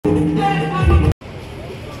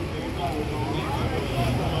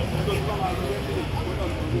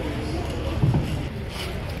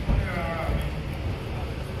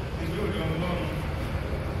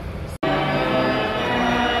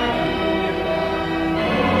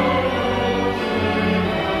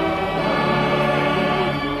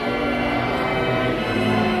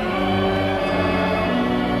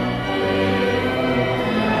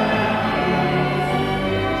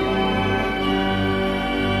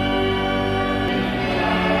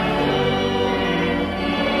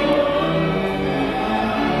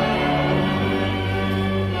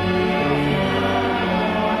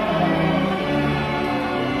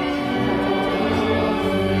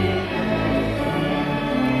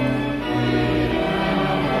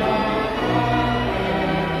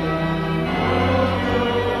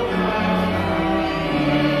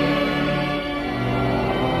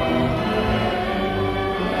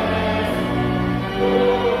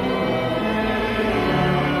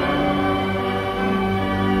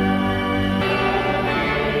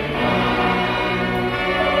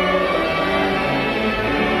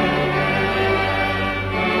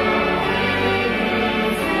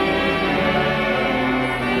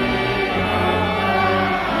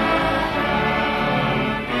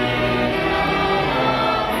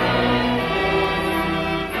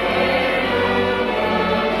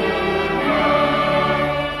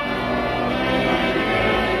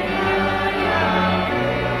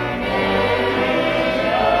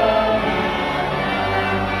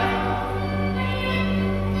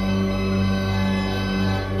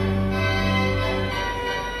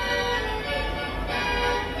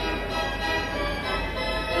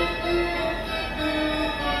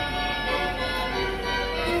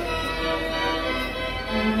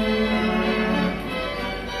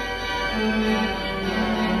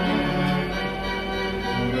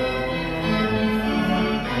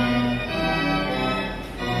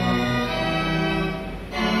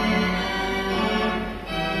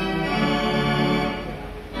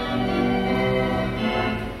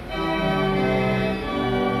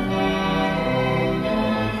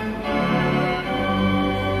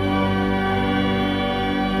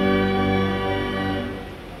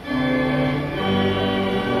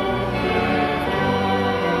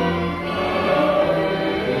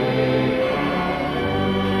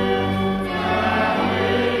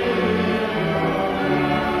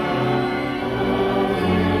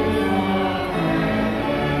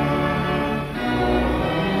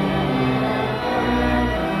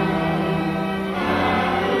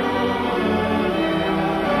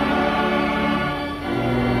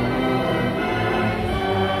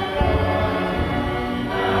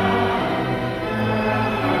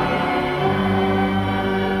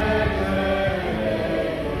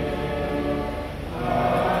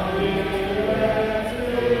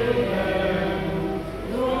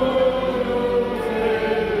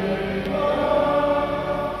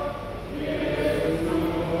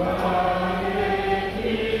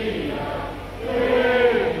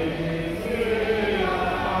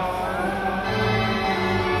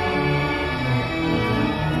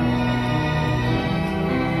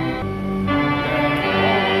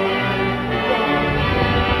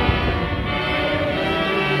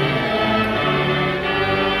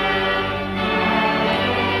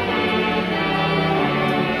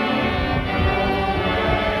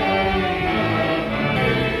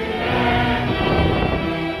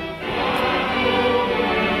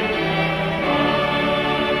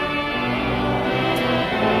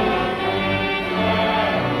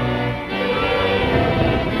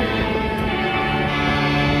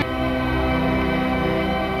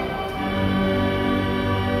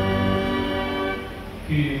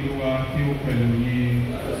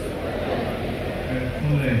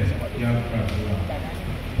kúnlẹ̀ kí a gbàdúrà.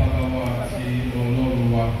 Bàbá wa àti Ọlọ́run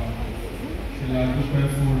wa, ṣe la dúpẹ́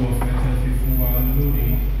fún ọ̀fẹ́ tẹ́ fi fún wa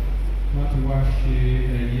lónìí láti wá ṣe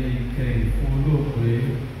ẹ̀yẹ ìkẹyìn fún olóògbé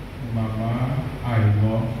Màmá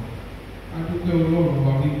Àìná. A dúpẹ́ Ọlọ́run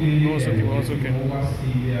wa wípé ẹ̀yẹ wọ́n wá sí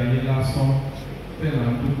ilé ayé lásán. Bẹ́ẹ̀ la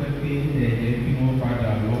dúpẹ́ pé ẹ̀yẹ bí wọ́n padà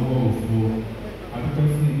lọ́wọ́ òfo. A dúpẹ́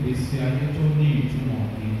fún ìgbésí ayé tó ní ìtumọ̀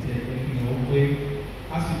ìtẹ́ ẹ̀kí wọn pé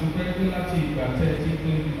a sì dúpẹ́ pé láti ìgbà tẹ́ ti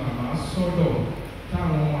pé màmá sọ́dọ̀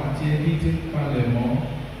táwọn àti ẹbí ti ń palẹ̀ mọ́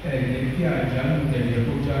ẹ̀yẹ kí àjálù ẹ̀yẹ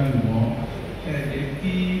kó jálù mọ́ ẹ̀yẹ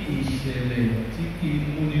kí ìṣẹ̀lẹ̀ tí kì í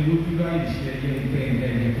múni lójú bá ìṣẹ̀lẹ̀ ìgbẹ̀yìn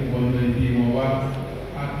ẹ̀yẹ kó wọlé ẹbí wọn wá.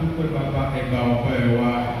 A dúpẹ́ bàbá ẹgbà ọpẹ́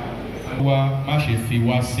wa. Àwa má ṣe fi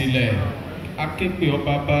wá sílẹ̀. A ké pe ọ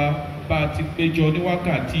bàbá bá a ti péjọ ní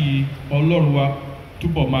wákàtí Ọlọ́run wa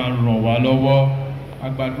túbọ̀ máa ràn wá lọ́wọ́. A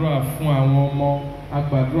gbàdúrà fún àwọn ọmọ, a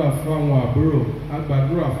gbàdúrà fún àwọn àbúrò, a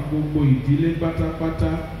gbàdúrà fún gbogbo ìdílé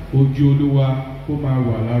pátápátá. Ojú Olúwa kó máa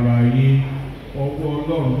wà lára yín. Ọwọ́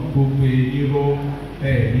Ọlọ́run gbogbo ìníró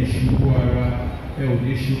ẹ̀ ní ṣubú ara, ẹ ò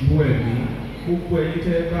ní ṣubú ẹ̀mí. Gbogbo ẹ̀yin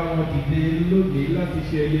tẹ́ bá wọn dìde lónìí láti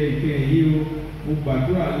ṣe ẹyẹ ìkẹyìn o. Mo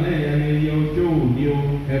gbàdúrà lẹ́yìn ayẹyẹ ọjọ́ òní o,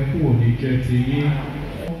 ẹkún òní jẹ́ ti yín.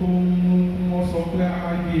 Wọ́n sọ pé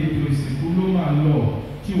ayé ètò ìsìnkú ló máa lọ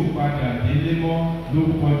tí ò padà délé mọ́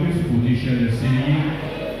lórúkọ Jésù kò ní ṣẹlẹ̀ sí yín.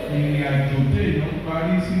 Ìrìn àjò dé ìlú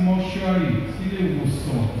parí sí mọ́ṣúárì sílé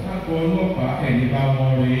ìwòsàn lágọ̀ọ́ ọlọ́pàá ẹ̀ní bá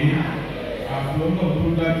wọn rèé. Àbúrò náà tó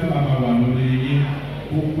dájú àmàwà lórí yín.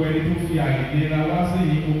 Gbogbo ẹni tó fi àìlera wá sí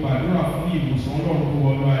yìí kó gbàdúrà fún ìwòsàn Ọlọ́run tó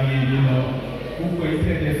wọnú ayé yìí lọ. Gbogbo ẹni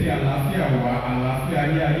tẹ́lẹ̀ fi àlàáfíà wá, àlàáfíà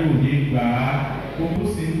ayé ò ní gbà á. Gbogbo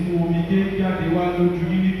sì ń mú omijé jáde wá lójú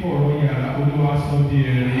yín ní kọ̀rọ̀ yàrá. Olúwa sọ di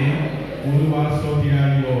ẹ̀rín, Olúwa sọ di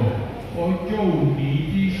ayọ̀. Ọjọ́ òní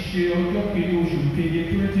tí í ṣe ọjọ́ kejì oṣù keje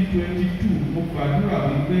 2022, mo gbàdúrà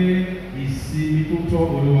wípé ìsinmi tó tọ́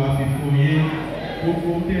Olúwa fi fún yín.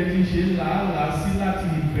 Gbogbo tẹ́ ti ṣe làálàá sí láti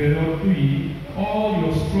ìbẹ̀rẹ̀ ọdún yìí. All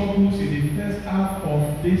your struggles in the first half of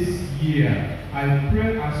this year, I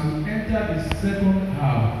pray as you enter the second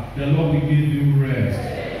half, the Lord will give you rest.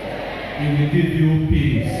 He will give you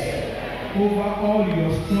peace. Over all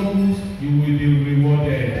your struggles, you will be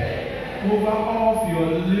rewarded. Over all of your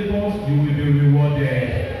labors, you will be rewarded.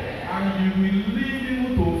 And you will live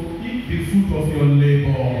able to eat the fruit of your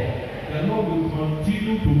labor. The Lord will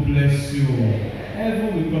continue to bless you. Heaven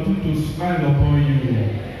will continue to smile upon you.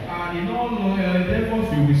 And in all your endeavors,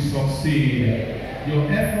 you will succeed. Your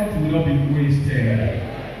effort will not be wasted.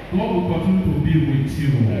 God will continue to be with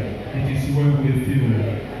you. It is well with you.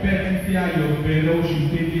 Bẹ́ẹ̀ni tí ayọ̀ bẹ̀rẹ̀ oṣù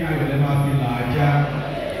kejì ayọ̀ lẹ́ máa fi làájá.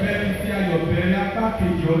 Bẹ́ẹ̀ni tí ayọ̀ bẹ̀rẹ̀ apá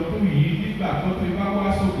kejì ọdún yìí nígbà tó ti bá wá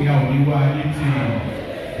sókè àwọn oníwà ayé tì.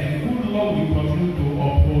 The good Lord will continue to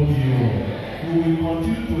uphold you. You will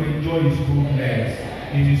continue to enjoy His goodness.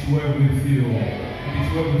 It is well with you. It is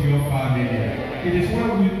well with your family. It is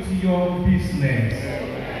well with your business.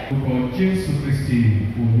 Lord Jésù Kristi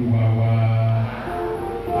Olúwa wa.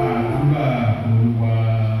 Àdúrà Olúwa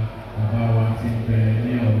bàbá wa ti bẹ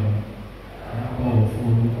ní ọ̀rọ̀. Àbọ̀ òfin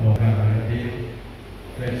orúkọ ọ̀gára ẹ̀dẹ́.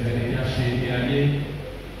 Fẹ̀sẹ̀ ní a ṣe ní ayé.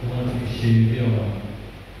 Wọ́n ti ṣe ní ọ̀rọ̀.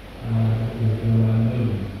 Òjò wa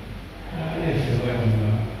lónìí. Láyé ìṣẹ̀wá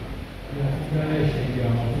ìwà. Láyé ìṣẹ̀wá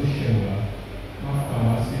àwọn tó ṣẹ̀ wá. Má fà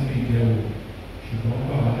wá sínú ìdẹ̀wò. Ṣùgbọ́n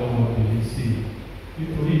bá wa lọ́wọ́ kìí sí.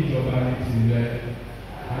 Nítorí ìjọba ní tirẹ̀.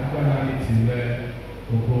 Agbára ní tirẹ̀.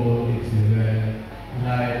 Ògo ní tirẹ̀.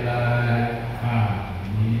 Láéláé.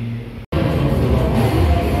 Àmín.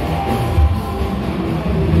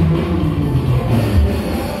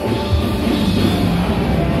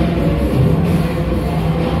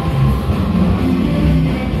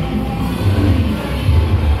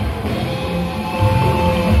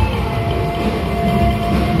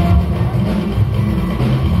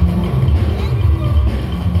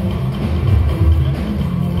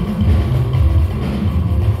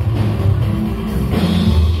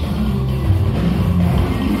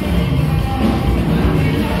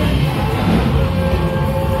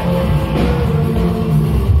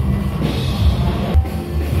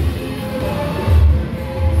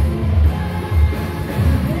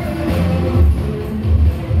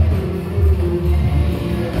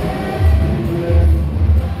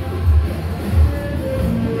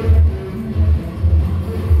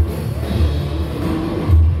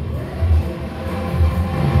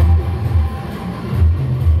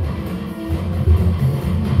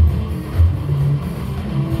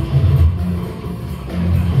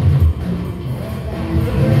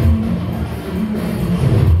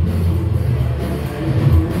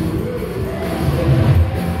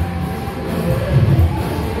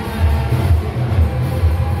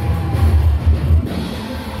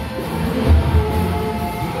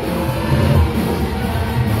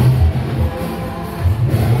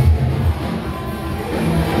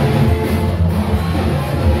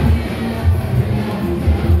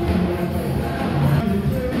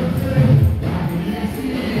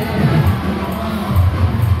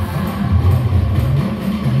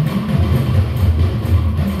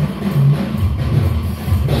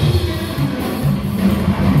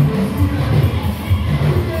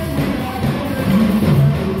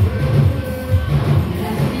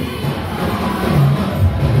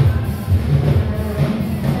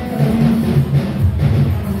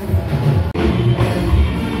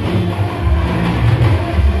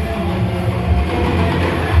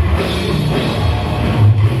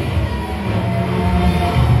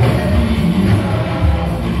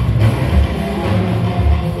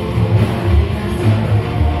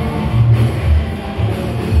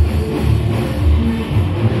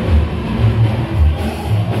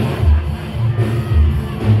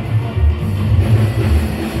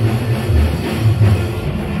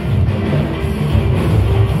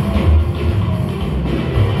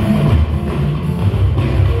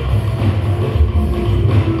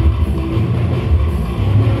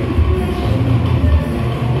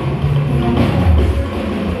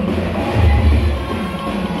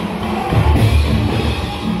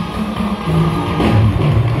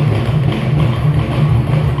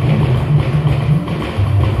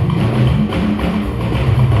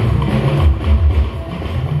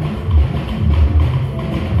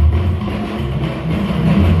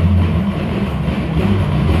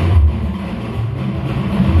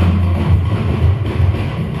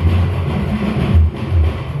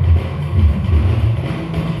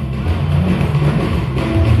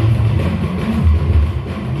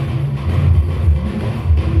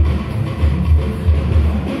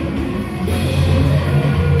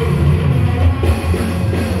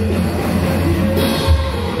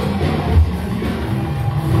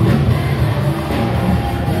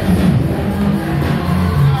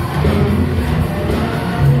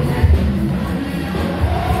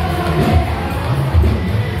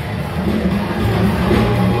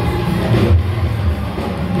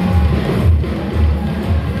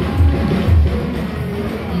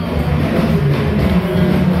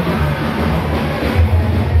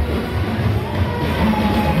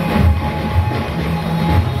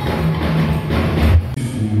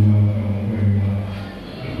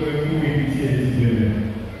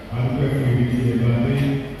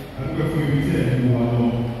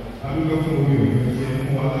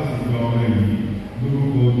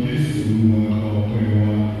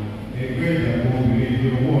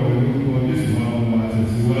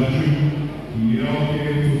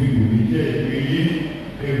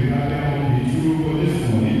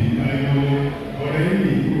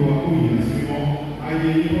 wa kó yàn sí wọn ayé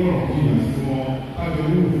yín kọ́lọ̀ kó yàn sí wọn kájọ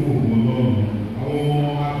ní òfin òògùn lọ́rùn àwọn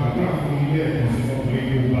àgbàdo àfún ilé ẹ̀kọ́ sí ọkùnrin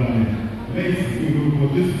tó bá rẹ̀ lẹ́yìn tí olórúkọ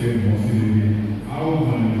Jésù fẹ́ mọ̀ sí rere a ó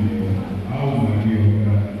máa lè yọ a ó máa lè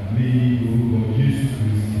ọ̀gá ní orúkọ Jésù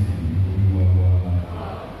Kristi Olúwa wa.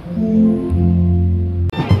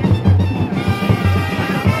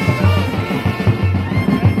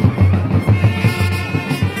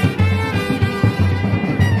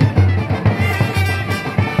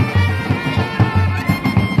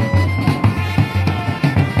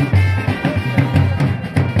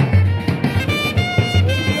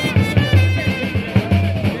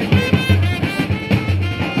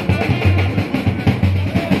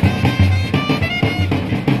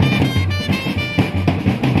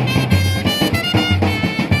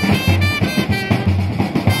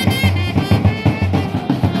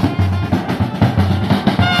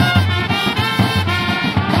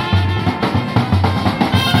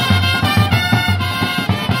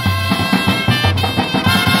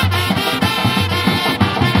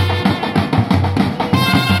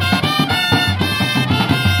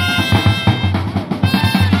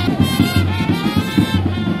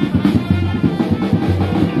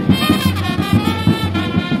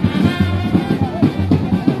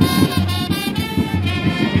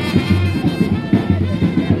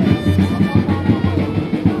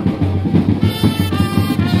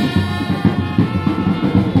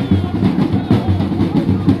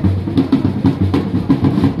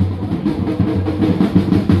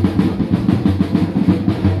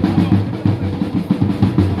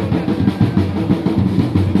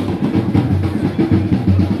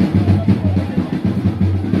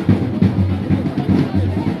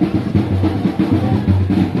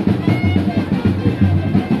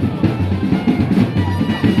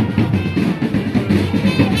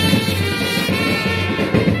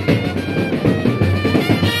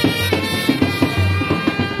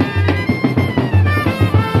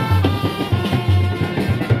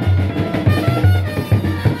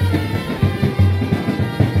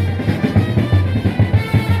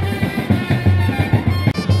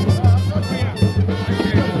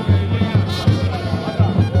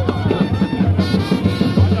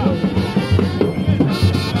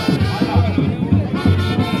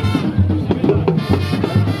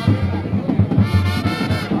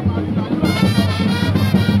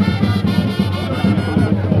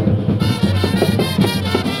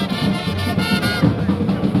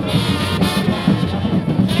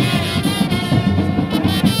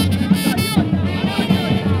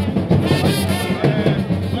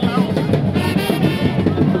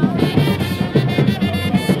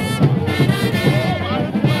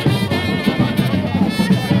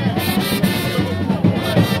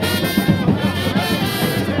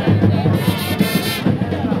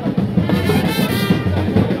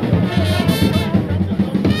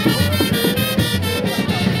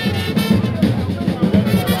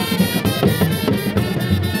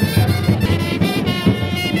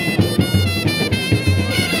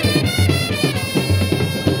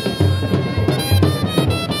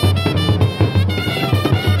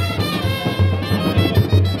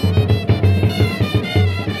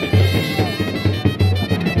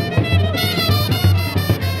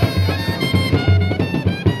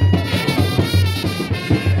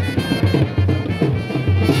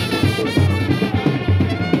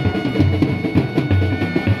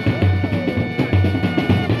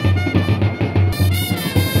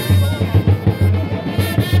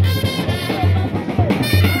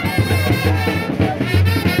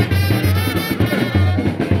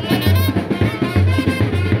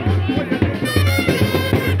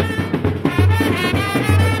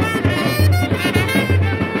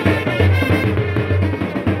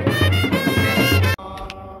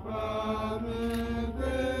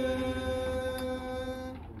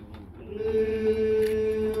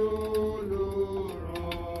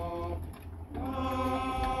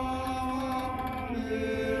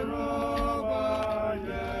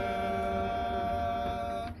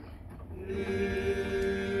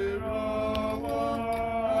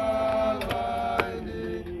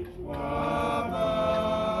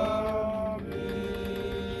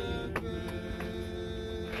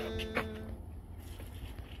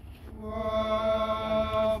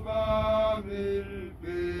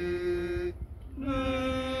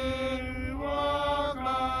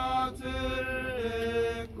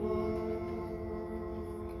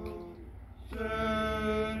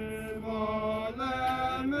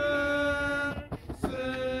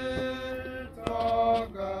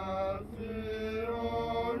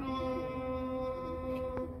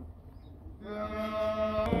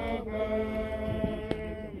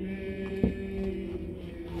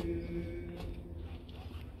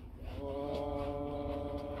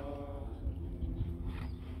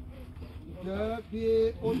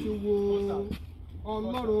 ó ti wo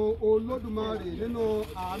Ọlọ́run Olódùmarè nínú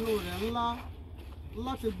àánú rẹ̀ ńlá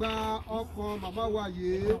láti gba ọkàn màmá wa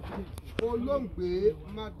yìí olóògbé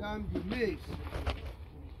Madam Eunice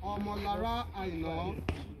Omolara Aina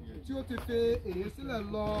tí ó ti fi èyí sílẹ̀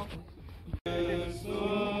lọ.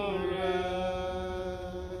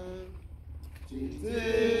 Títí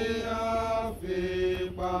a fi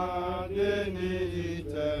pàdé ní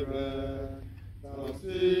ìtẹ̀rẹ̀,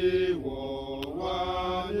 tàbí wọ̀ wá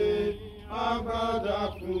ní agbádá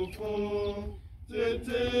funfun,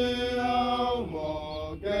 títí a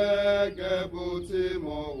mọ̀ gẹ́gẹ́ bó ti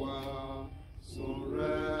mọ̀ wá.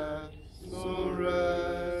 Súnrẹ́,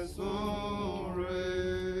 súnrẹ́, súnrẹ́.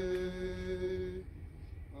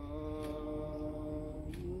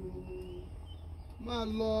 Máa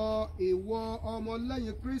lọ ìwọ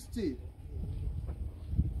ọmọlẹ́yìn Kristi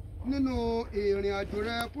nínú ìrìn àjò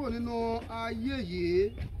rẹ kúrò nínú ayé yìí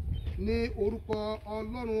ní orúkọ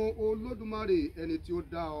Ọlọ́run Olódùmarè ẹni tí ó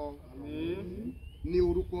dá ọ. Àmín. Ní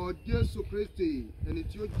orúkọ Jésù Kristi ẹni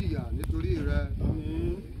tí ó jìyà nítorí rẹ.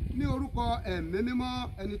 Àmín. Ní orúkọ Ẹ̀mí Mímọ́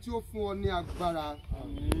ẹni tí ó fún ọ ní agbára.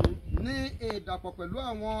 Àmín. Ní ìdàpọ̀ pẹ̀lú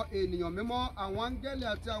àwọn ènìyàn mímọ́, àwọn áńgẹ́lì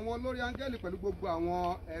àti àwọn olórí áńgẹ́lì pẹ̀lú gbogbo àwọn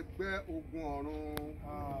ẹgbẹ́ ogun ọ̀run.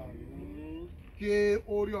 Àmín. Kí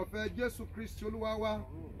oore ọ̀fẹ́ Jésù Kristi Olúwa wa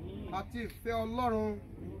àti ìfẹ́ Ọlọ́run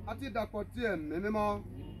àti ìdàpọ̀ tí Ẹ̀mí Mímọ́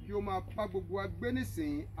kí ó máa bá gbogbo wa gbé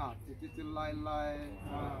nísìnyí àti títí láéláé.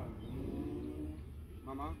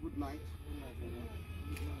 Mama, good night.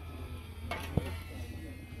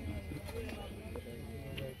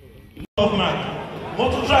 Mo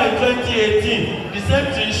tún try 2018 the same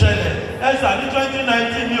thing ṣẹlẹ̀ ẹ̀sà ní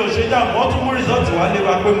 2019 mi ò ṣe dá mo tún mú result wá lé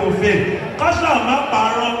wa pé mo fail káṣá má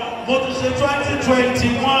parọ́ mo tún ṣe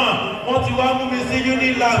 2021 wọ́n ti wá mú mi sí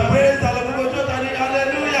Unilab praise alagbogbo tó ta ní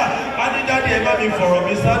hallelujah adídádì ẹ bá mi fọ̀rọ̀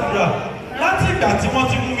mi sádùrà láti ìgbà tí wọ́n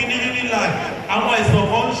ti mú mi ní Unilab àwọn àìsàn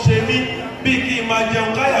kan ń ṣe mí bí kí n máa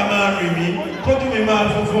jẹun káyà máa rìn mí kójú mi máa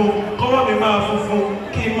funfun kọ́wọ́ mi máa funfun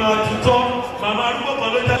kí n máa tutọ́ màmá arúgbó kan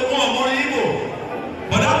ló jẹ́ fún ọmọ Ìgbò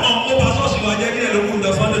bọ̀dá kan ó bá ṣọ́ọ̀ṣì wa jẹ́gẹ́ ló kú lọ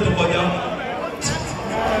Sunday tó kọjá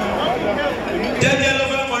jẹ́gẹ́ ló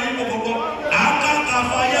fẹ́ kọ Ìgbò gbogbo àkàkà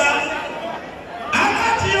fàyà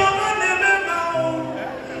àkàtì ọmọ ní mẹ́ta o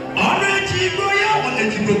ọ̀nà èjì igbó yá wọ́n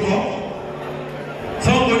èjì gbogbo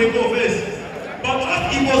sanwó ní kò fèsì but that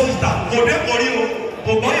Igbo sister kò dé kọrí o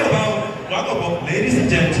kò gbọ́ Yorùbá o wà á gbọ́ ladies and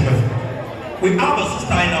gentlemen we have a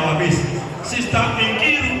sister in our midst Sister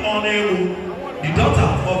Nkiru Onewu, the daughter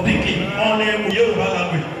of Diki Onewu Yoruba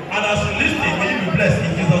language. And as you listen, may you be blessed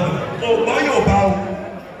in Jesus' name. So, why Yoruba?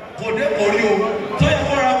 Kode Korio. So, you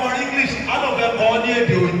for our English, I don't get all the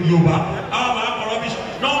Yoruba. I'm a rubbish.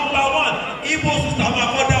 Number one, Igbo sister, I'm a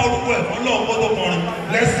mother of the world. Follow photo for him.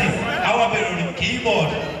 Let's see. Our very keyboard.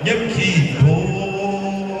 Yep,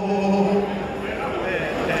 keyboard.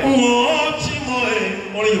 Oh, Chimoe.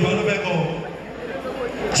 Only you want to go.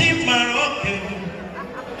 Chimaroke,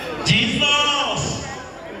 Jesus,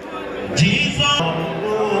 Jesus.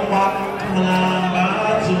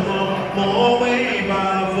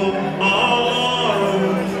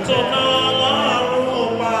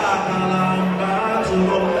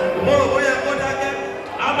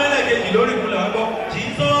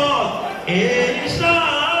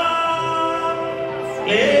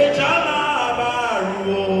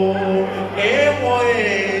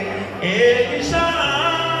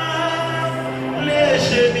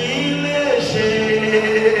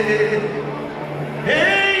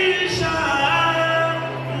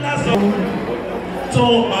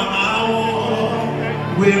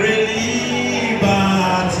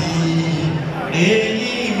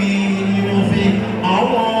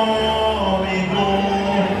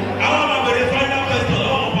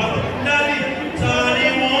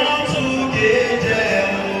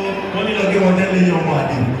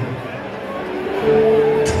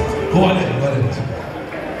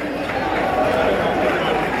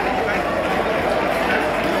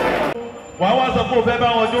 Mo fẹ́ bá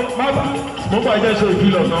wọn jó má bà mo fà jẹ́ ṣe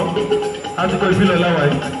ìfilọ̀ náà àsìkò ìfilọ̀ láwa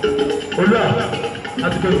yìí olúwa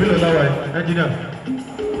àsìkò ìfilọ̀ láwa yìí ẹnjìnìà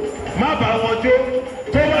má bà wọn jó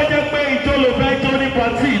tó wá jẹ́ pé ijó ló fẹ́ jó ní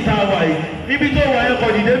pàtí ìta wà yìí níbi tó wà ẹ̀kọ́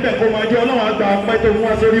dìde bẹ̀ kó máa jẹ́ ọlọ́run àgbà pẹ́ tó mú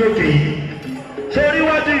wá sórí òkè yìí sórí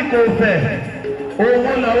wájú ìkó fẹ̀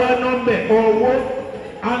owó làwa nọ́mbẹ̀ owó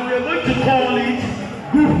and they are going to call it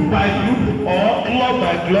group by group or club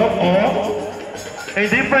by club or a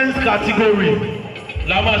different category.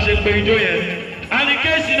 Lama ṣe pé ijó yẹn. And in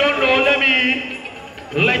case you don't know, let me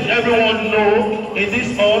let everyone know in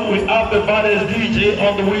this hall we have the baddest DJ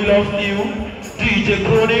on the wheel of steel, DJ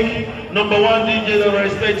Chronic, #1 DJ that I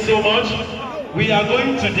respect so much. We are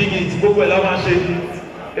going to dig it. Gbogbo ẹ̀ la máa ṣe.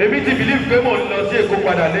 èmi ti believe pé mo ń lọ sí Èkó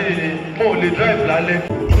padà lẹ́yìn ni mo ò lè drive lálẹ́.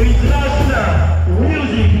 International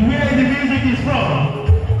music, where the music is from,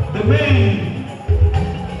 the main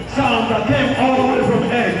sound that came all the way from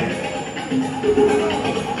Egg.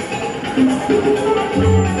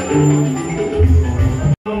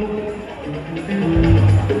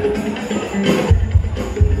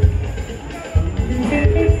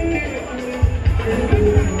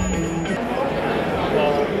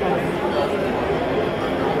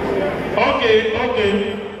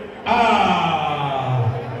 Okay.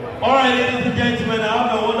 All right, ladies and gentlemen, I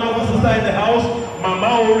have a wonderful sister in the house,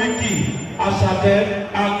 Mama Oriki Asake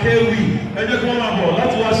Akewi. Ẹ jẹ́ kí wọ́n máa bọ̀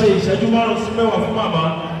láti wá ṣe ìṣẹ́jú márùn-ún sí mẹ́wàá fún màmá.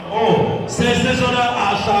 Oh, sensational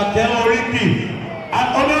Asake Oriki.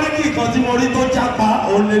 Olóríkì kan tí mo rí tó jápa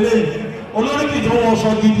òun lélẹ́yìn. Olóríkì tó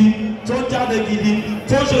wọṣọ gidi, tó jáde gidi,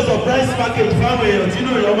 tó ṣe surprise package fáwọn èèyàn tí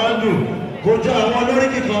inú èèyàn máa ń dùn. Kò jọ àwọn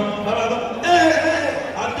olóríkì kan.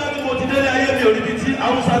 Àjọ tí mo ti délé ayé mi ò níbi tí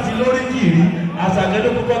Haúsá ti lóríkì rí. Àṣàkẹ́ ló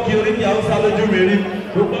kọ́kọ́ kí oríkì Haúsá lójú mi rí.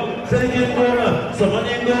 Sẹ́yìn Ngoma,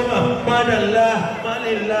 Sọ̀mọ́ní Ngoma, Mádàlá,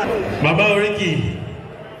 Málìlá. Bàbá oríkì.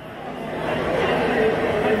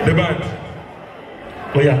 The band.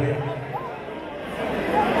 Oya.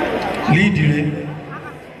 Líìdì rẹ̀.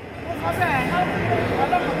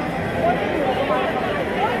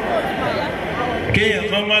 Kéèyàn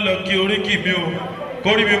kan máa lọ kí oríkì mi o,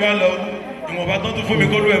 kórí mi bá lọ, ìwọ̀nba tó tún fún mi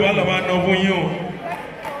kórí ẹ̀ bá lọ máa ná fún yín o.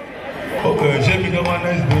 Ṣé mi kan máa ná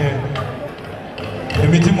ìsìn yẹn?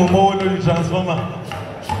 Èmi tí mo mọ́wọ́ lórí transformer.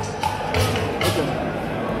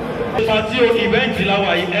 Ìgbà tí o ìbẹ́ǹtì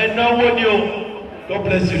láwà yìí, ẹ náwó ní o. God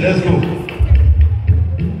bless you, let's go.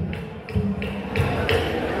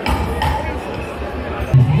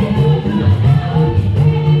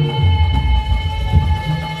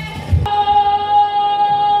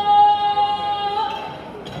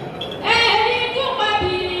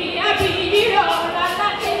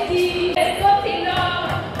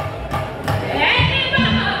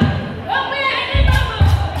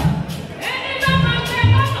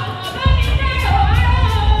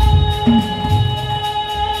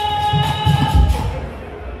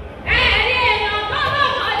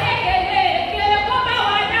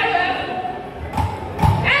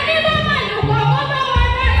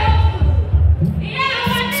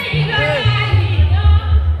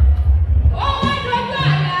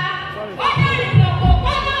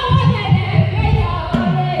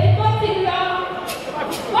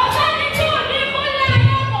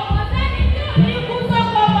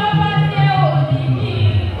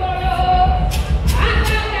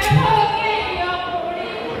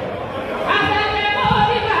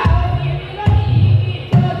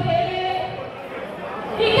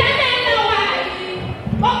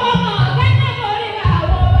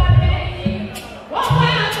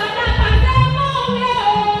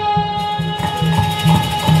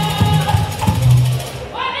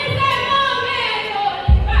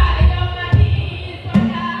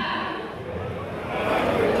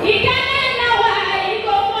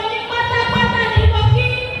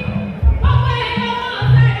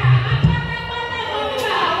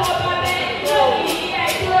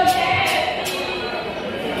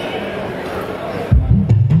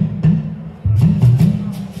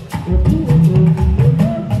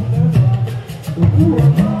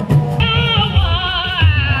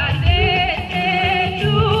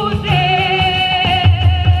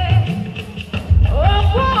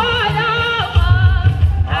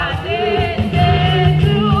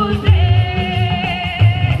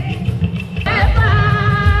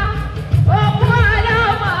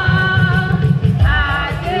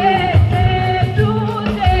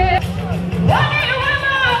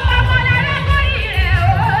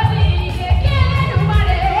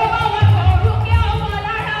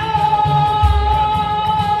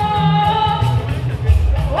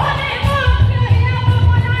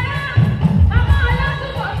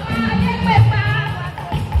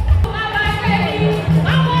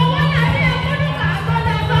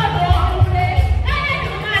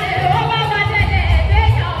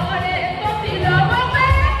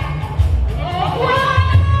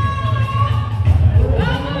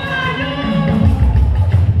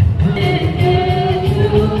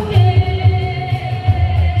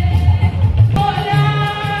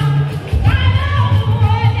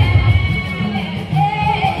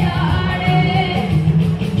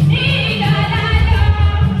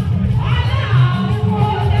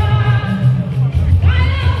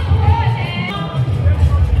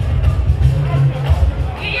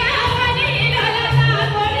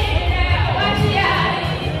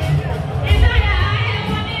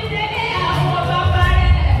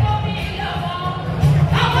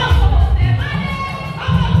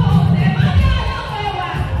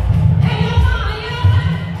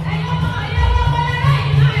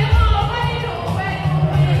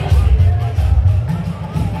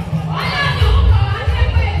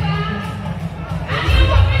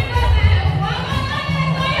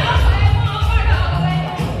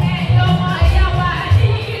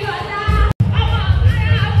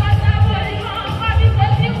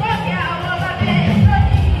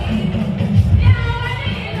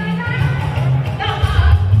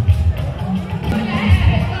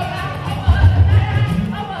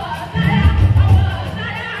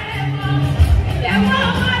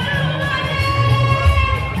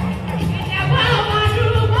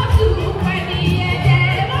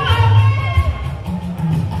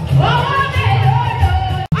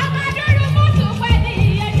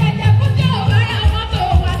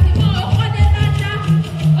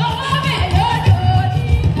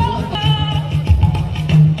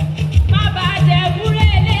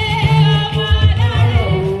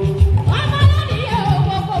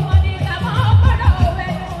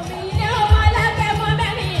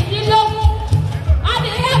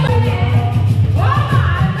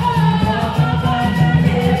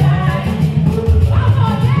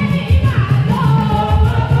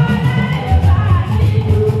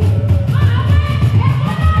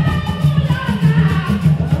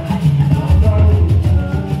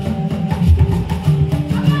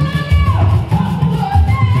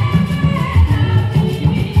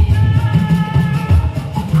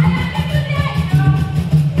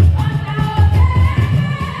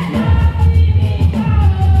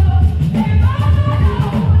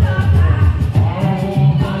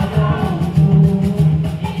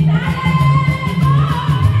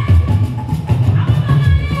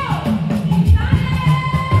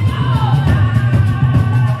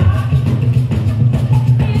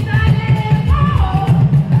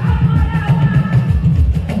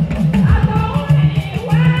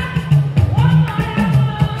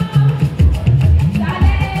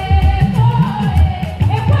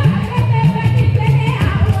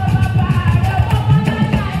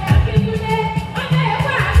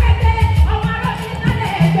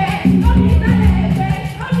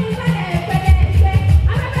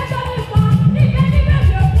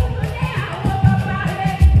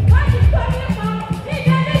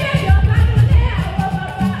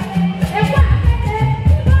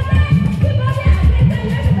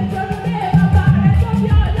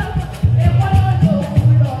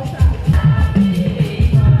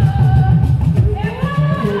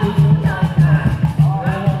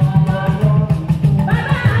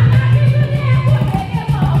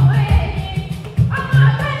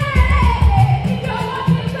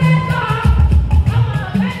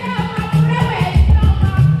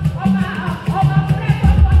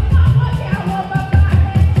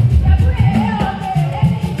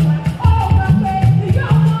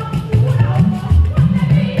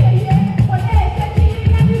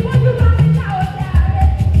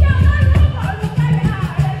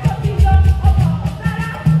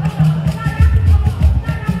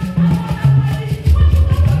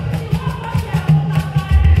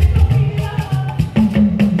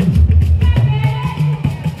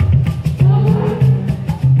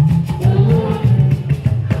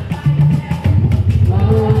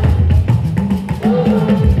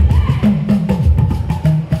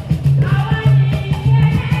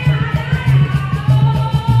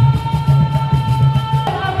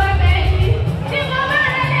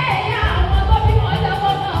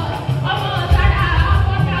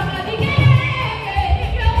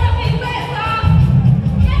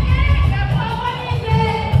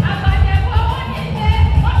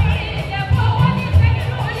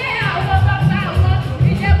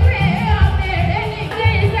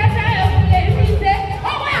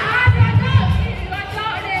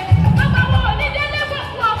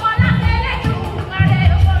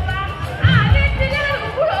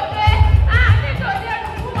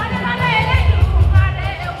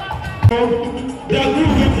 The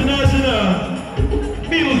Group International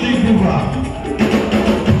Music Group.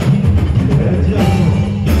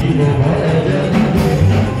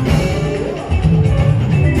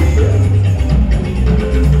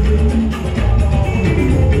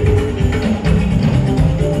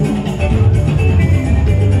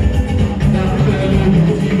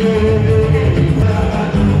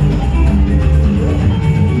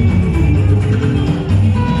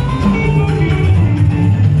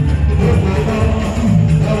 Thank you.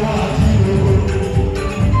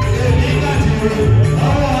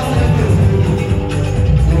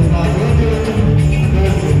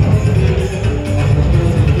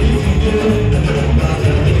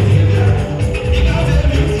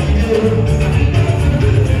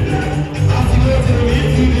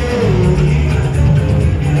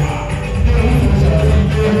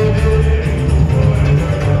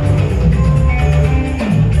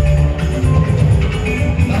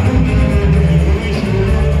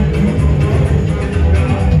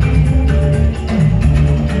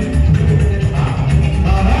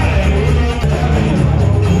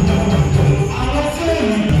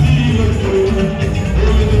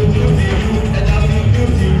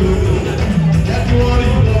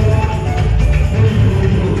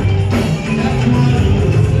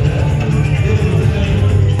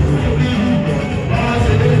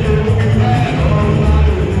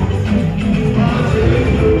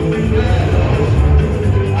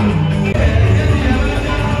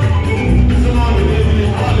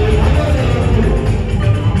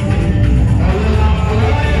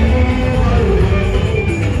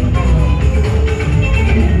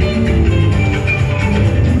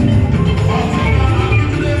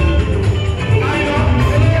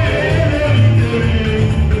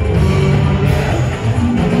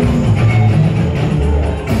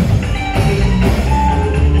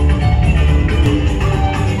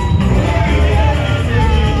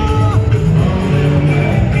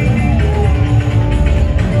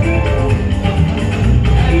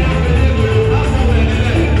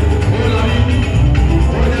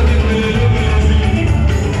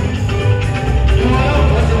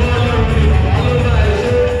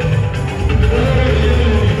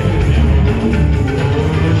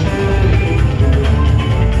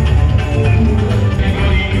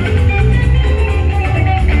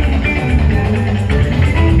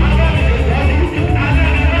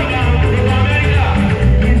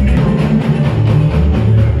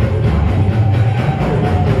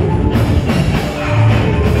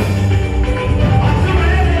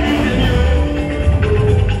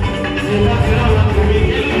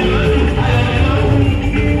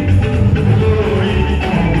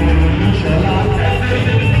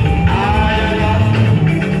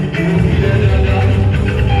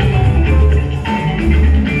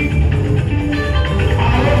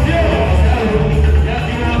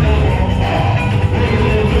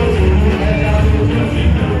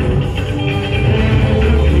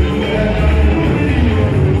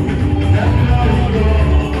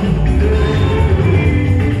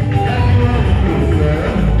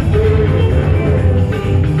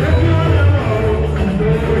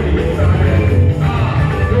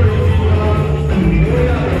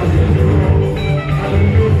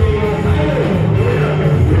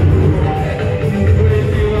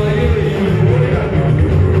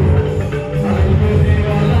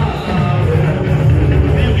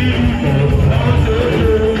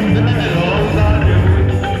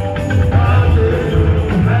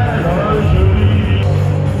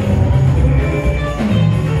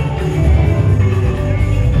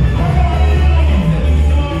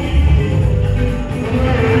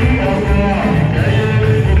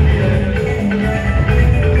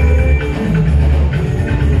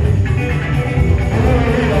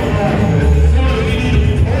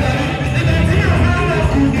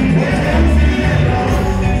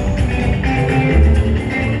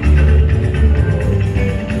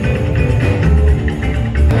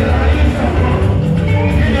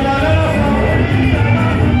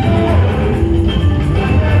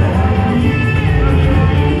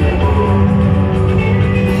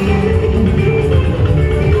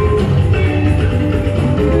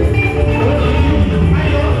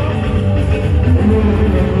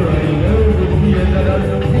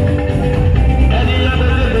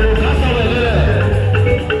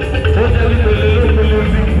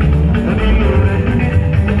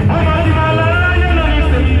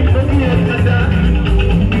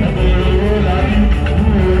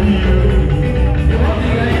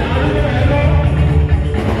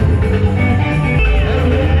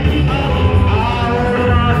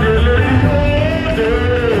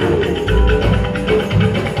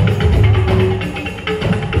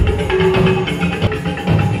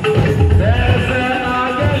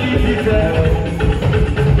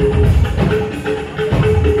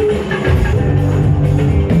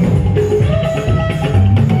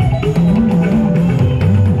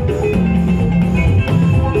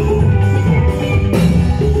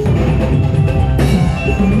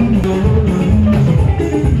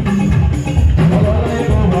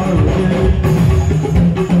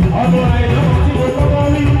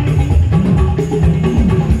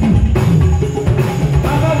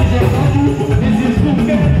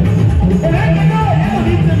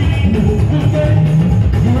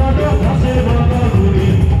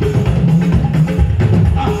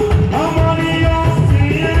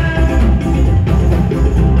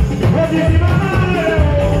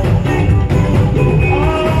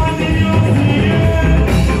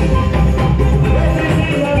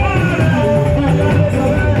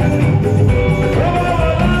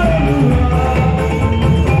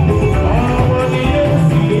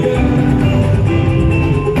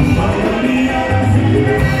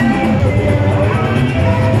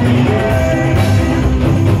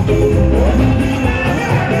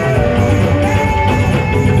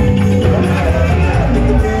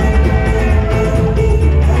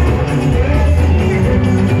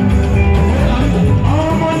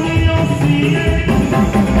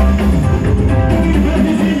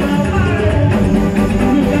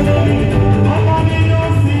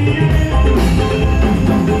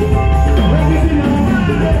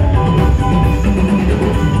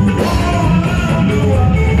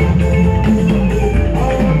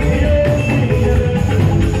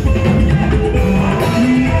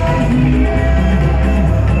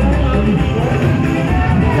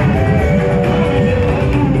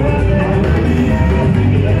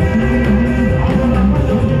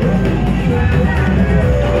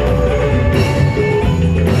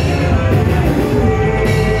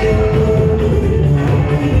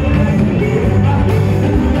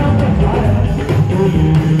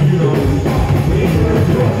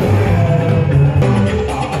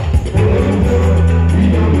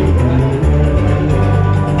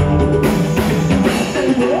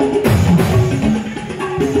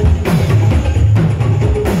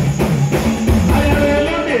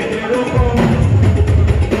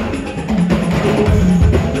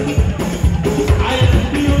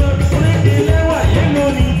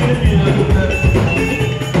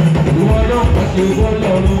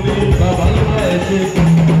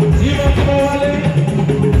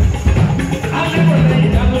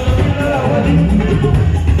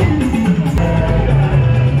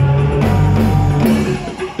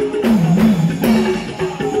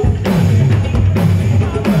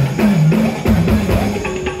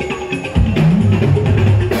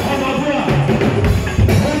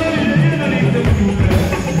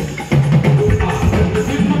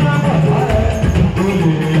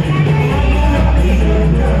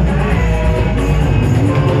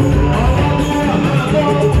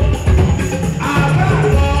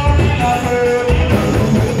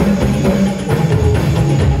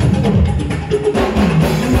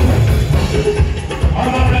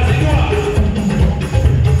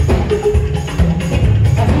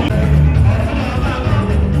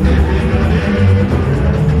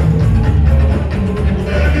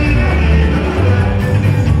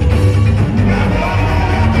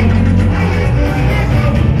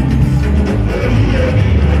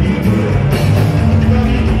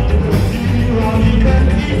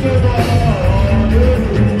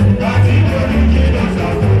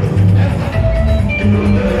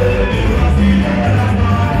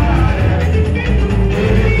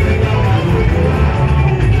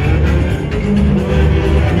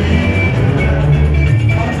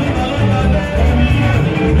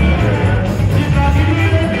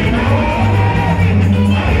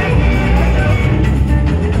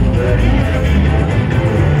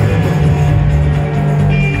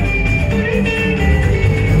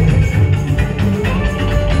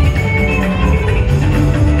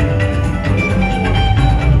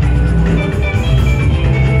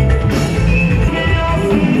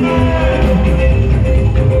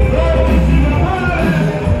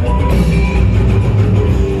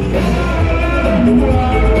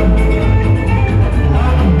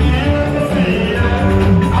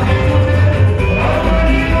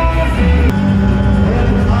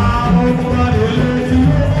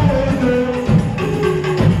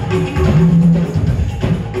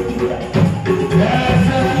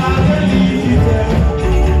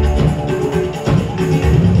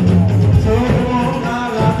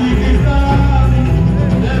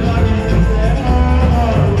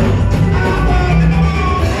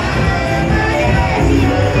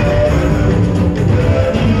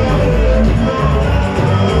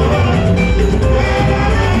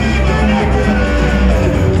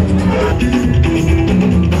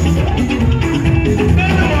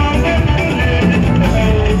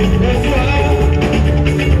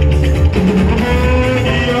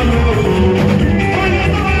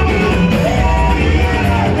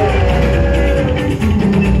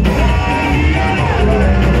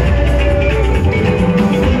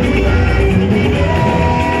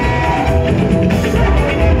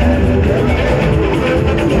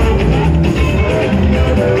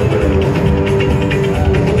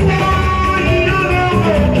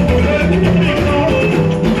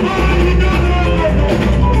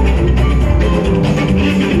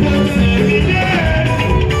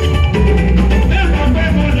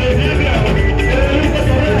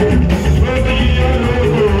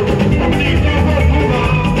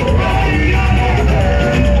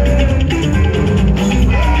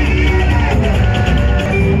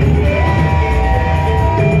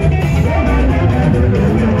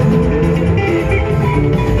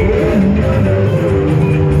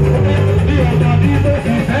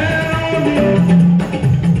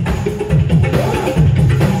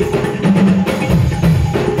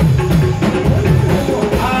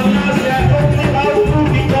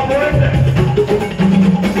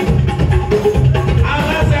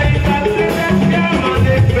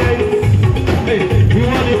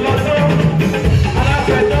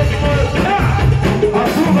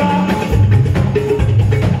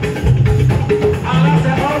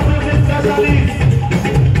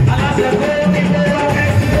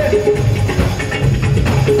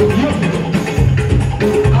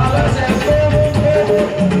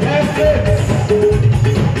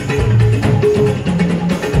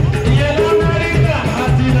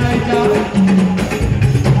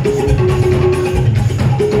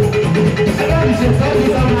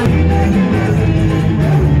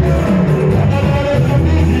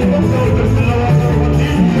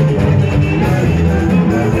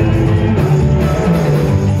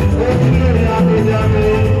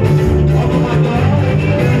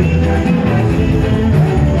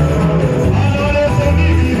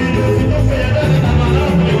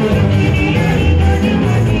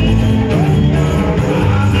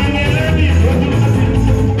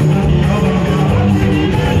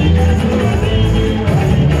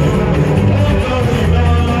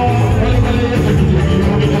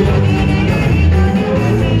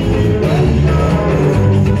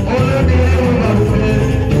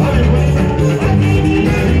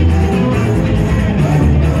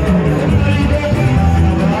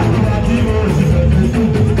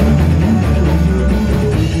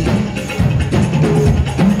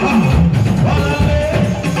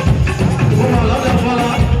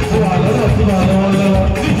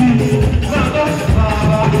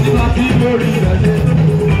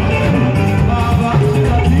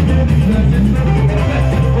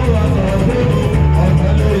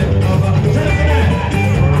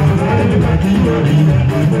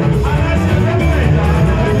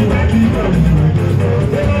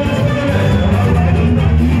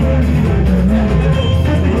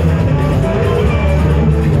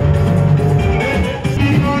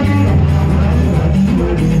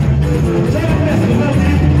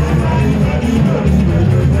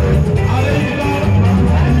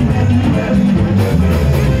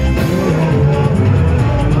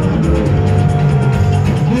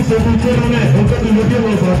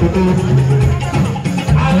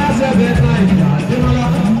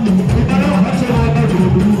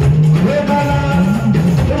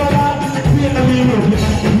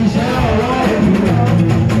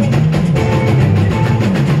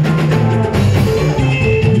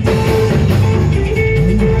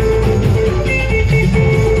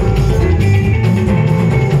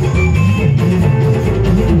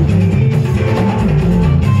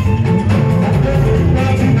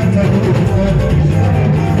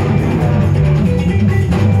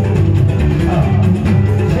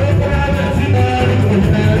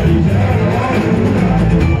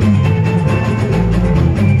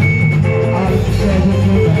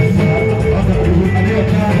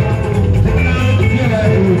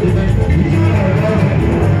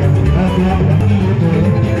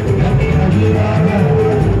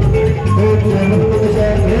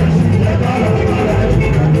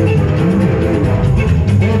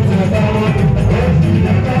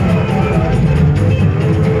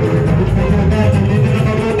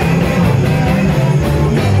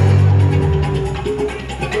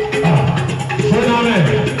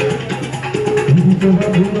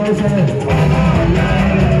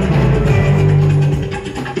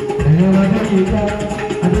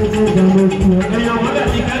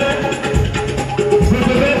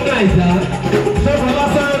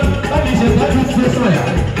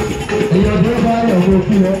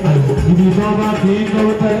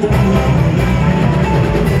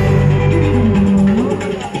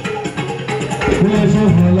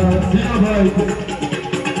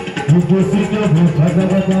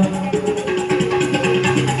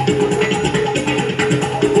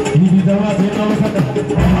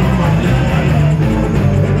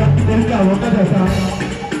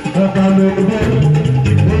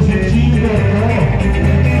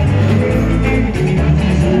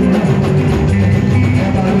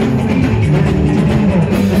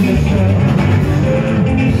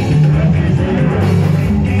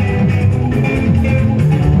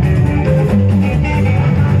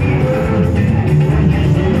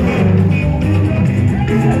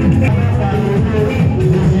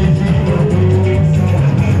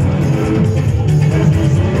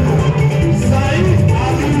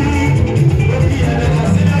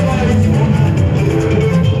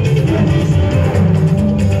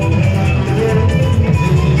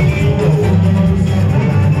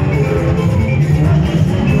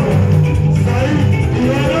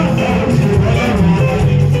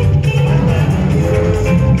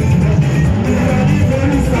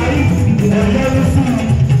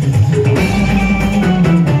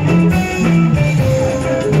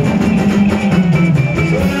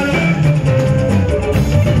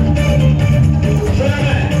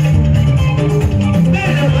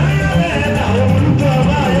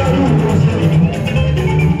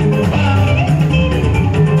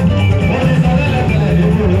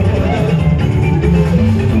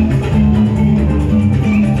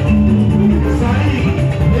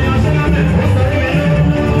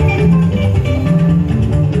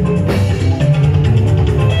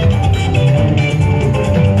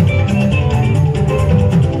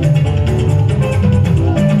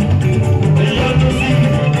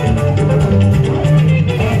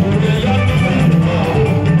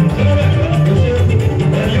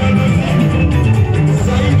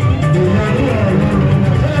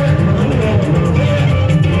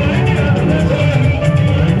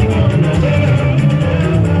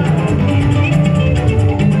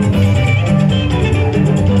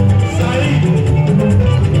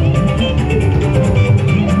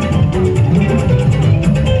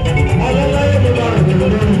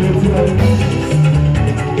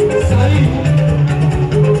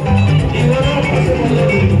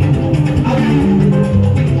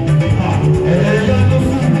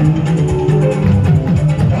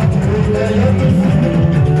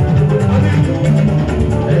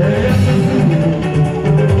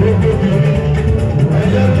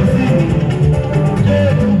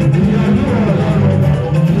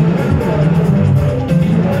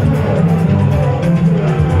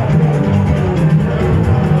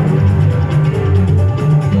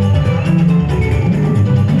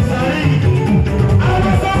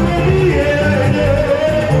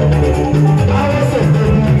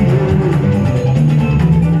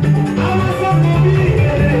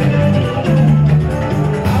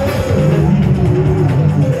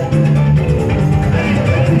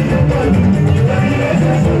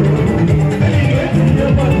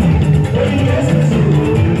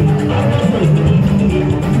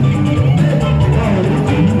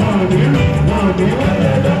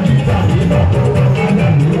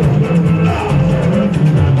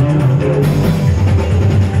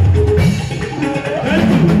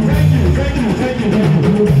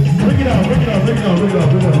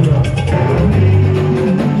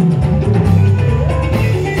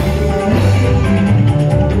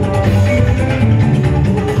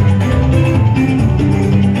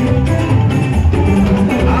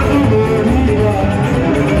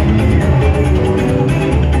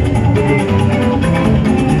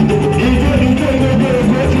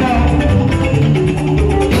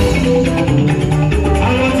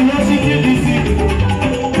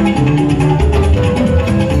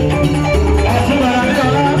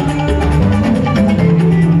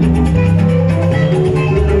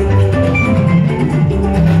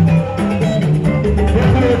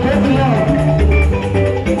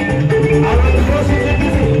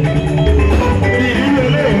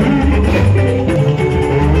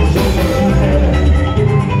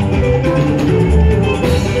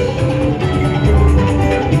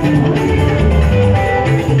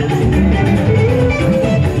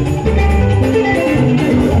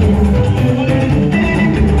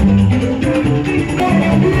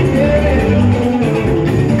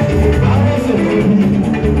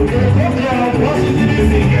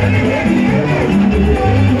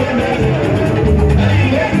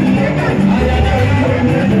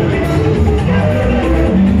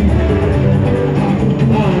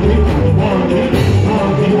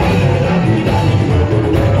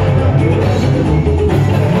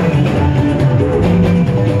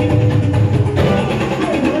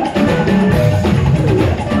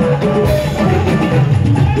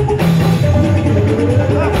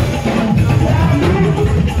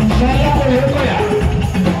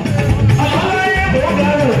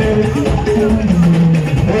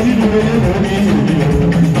 Thank you.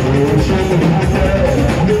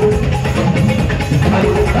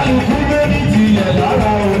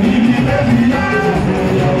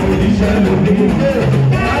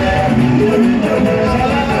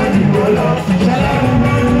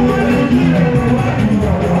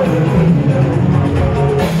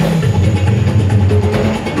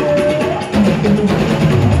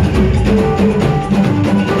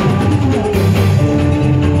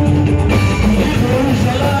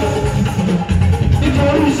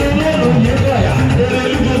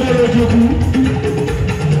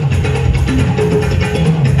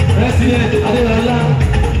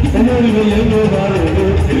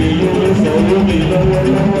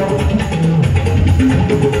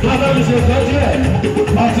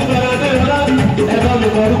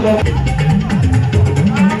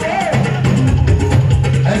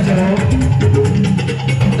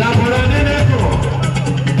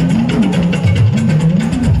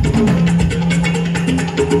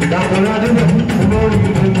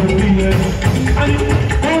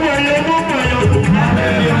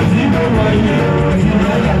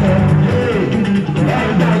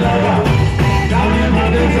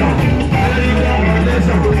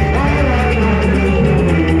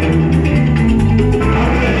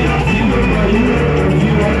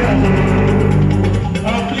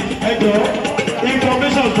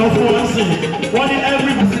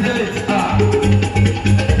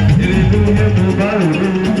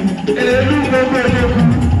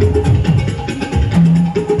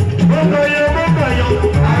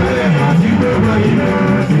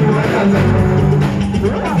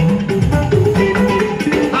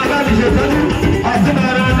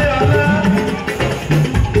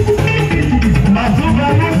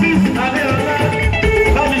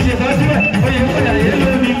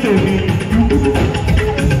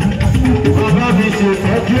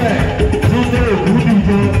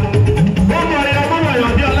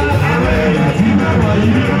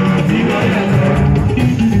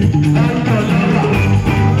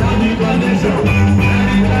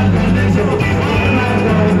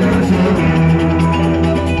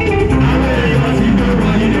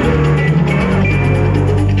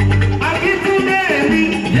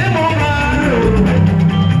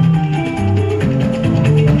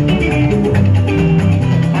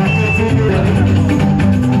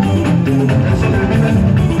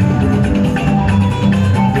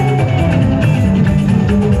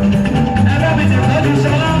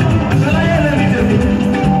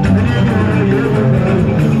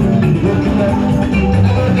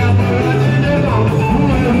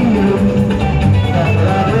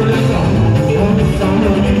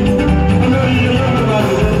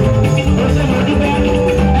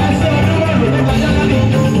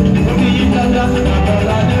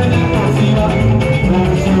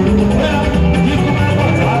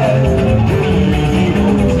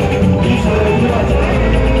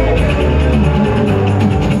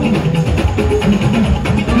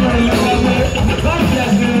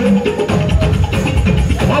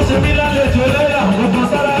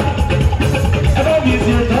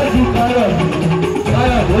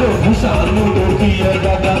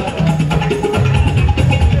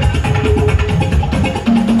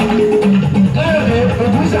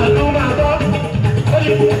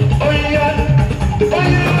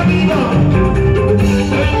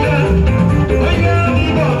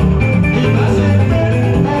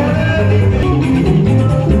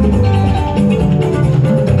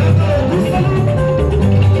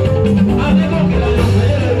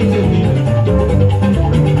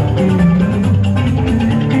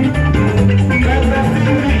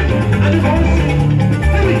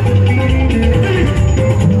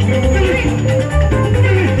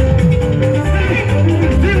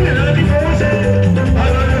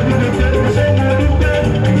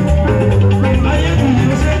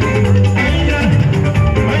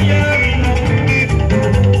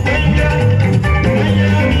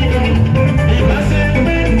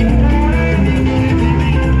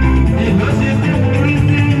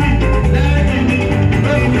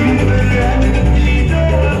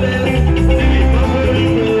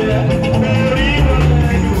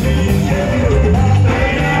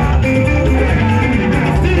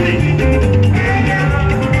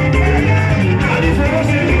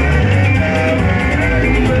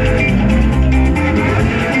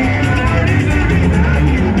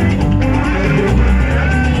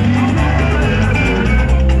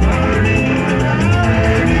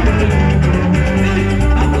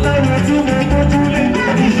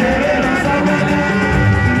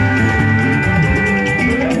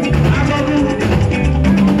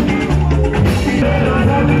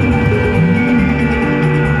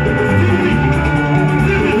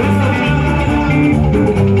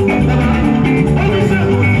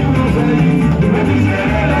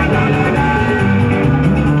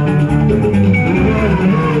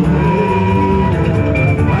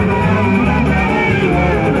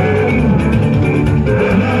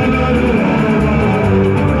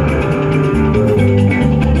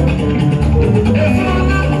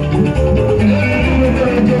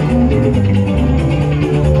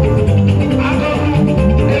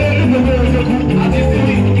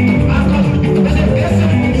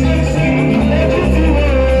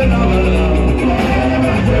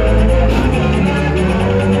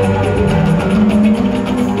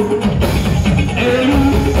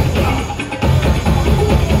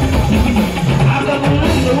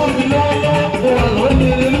 mi lọ́wọ́ mo wà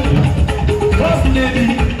lọ́lẹ̀ first lady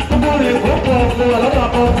gbogbo rẹ̀ kó pọ̀ mo wà lọ́wọ́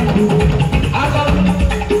àpọ̀ akọ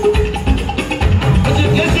ojú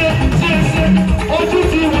kéṣe ṣe ojú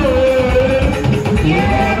ti wò ó.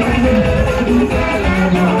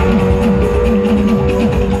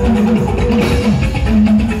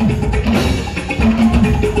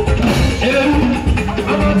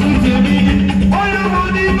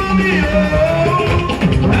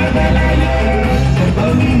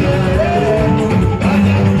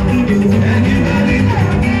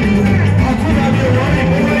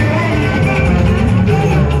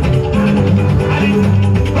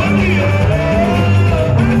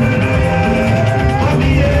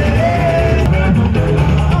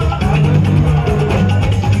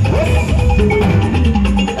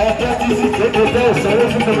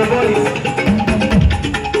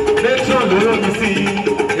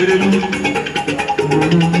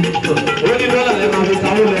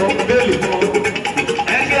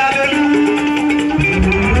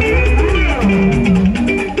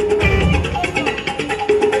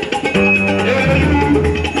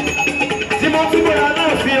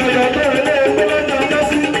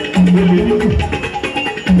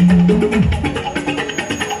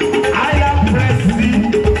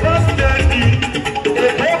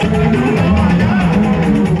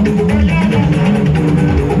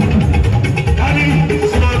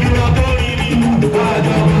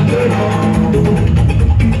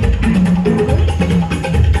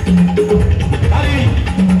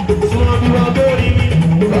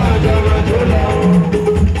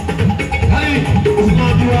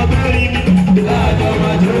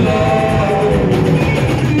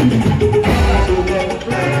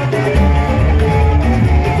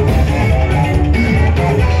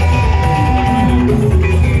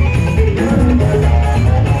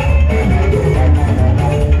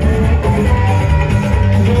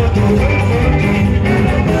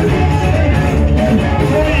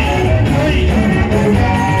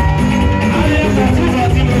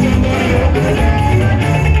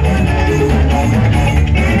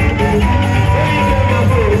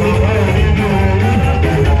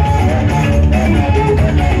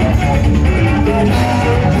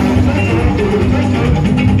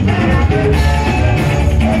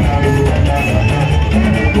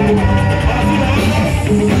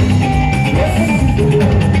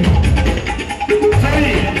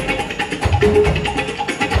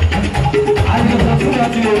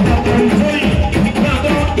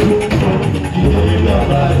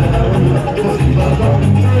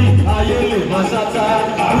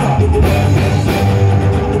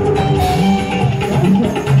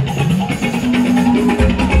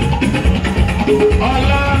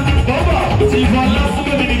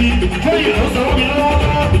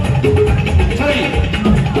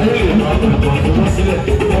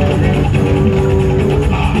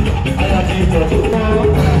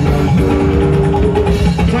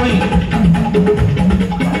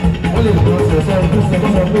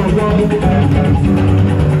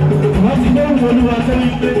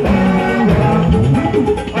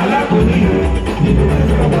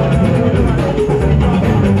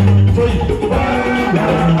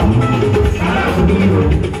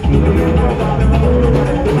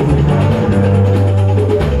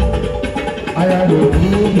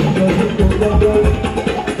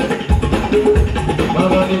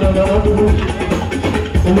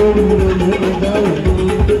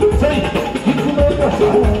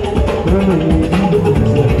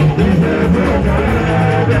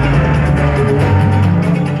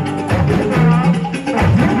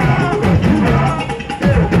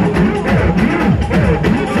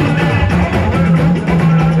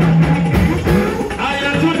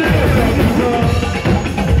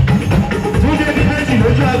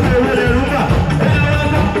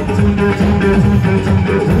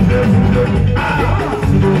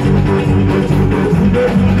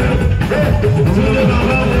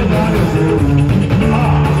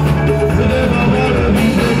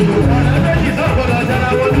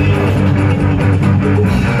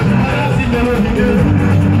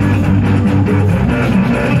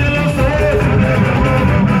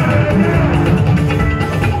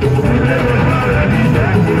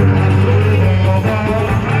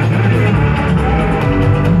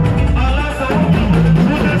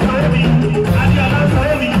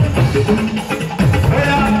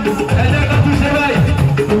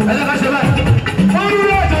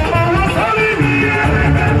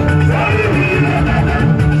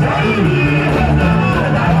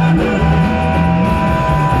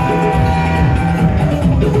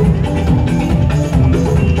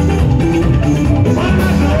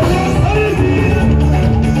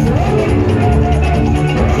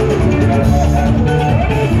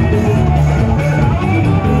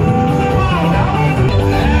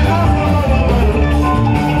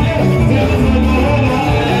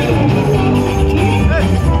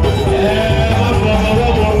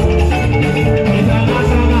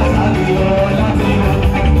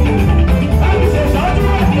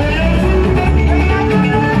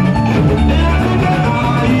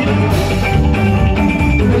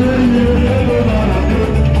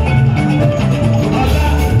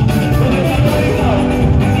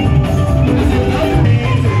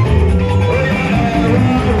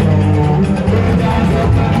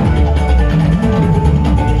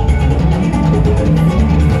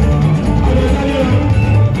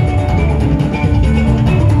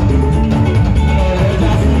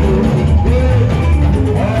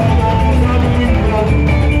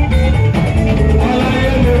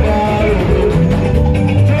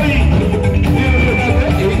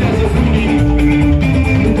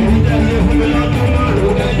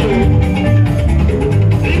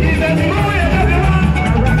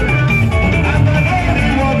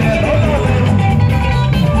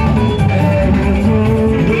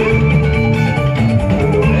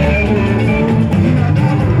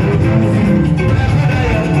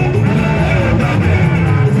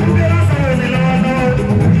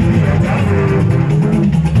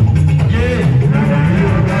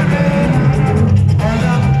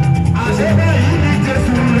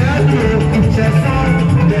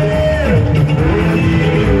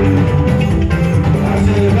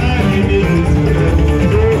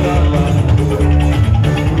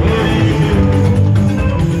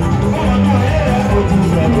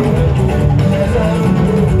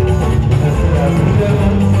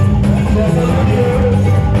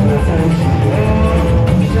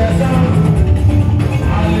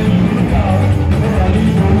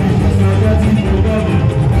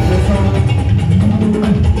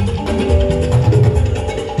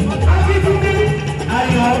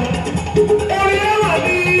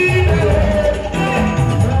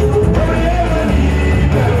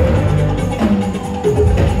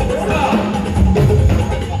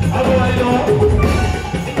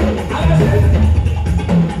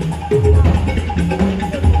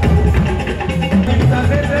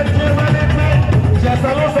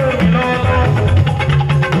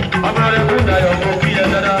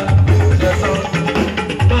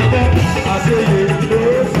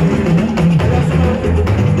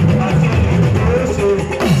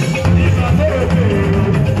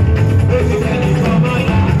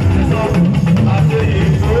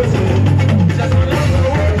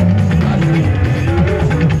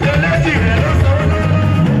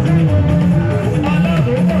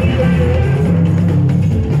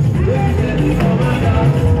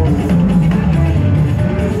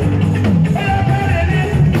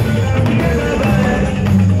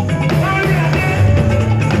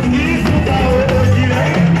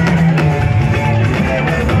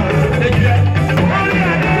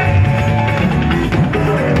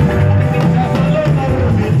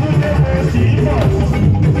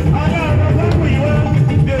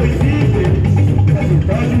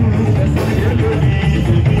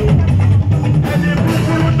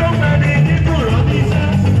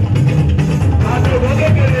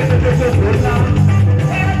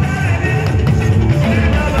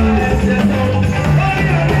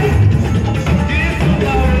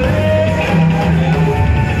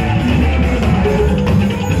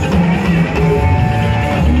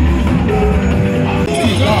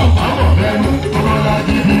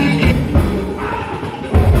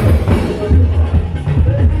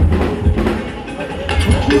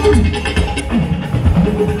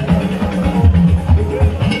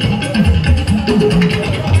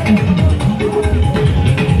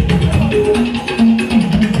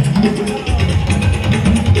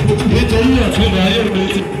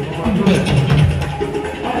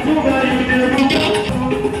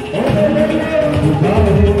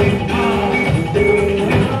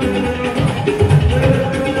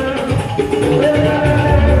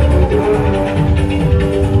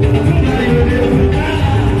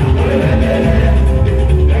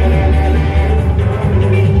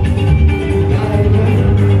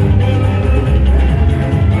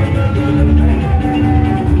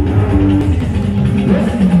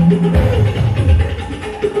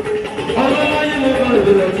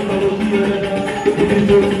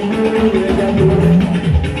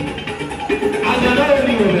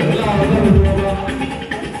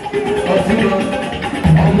 ọtí lọ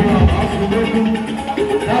ọmọ àfúnlógún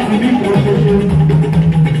láti ní ìwọ ṣoṣo.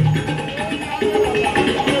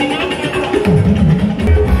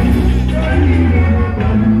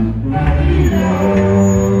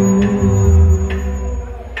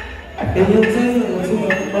 èèyàn sẹ́yìn ọ̀tún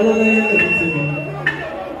ọlọ́lẹ́yìn lè ti mọ̀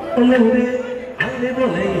olóore àwọn ẹgbẹ́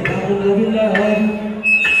lẹ́yìn ìbámu lórí lára wájú.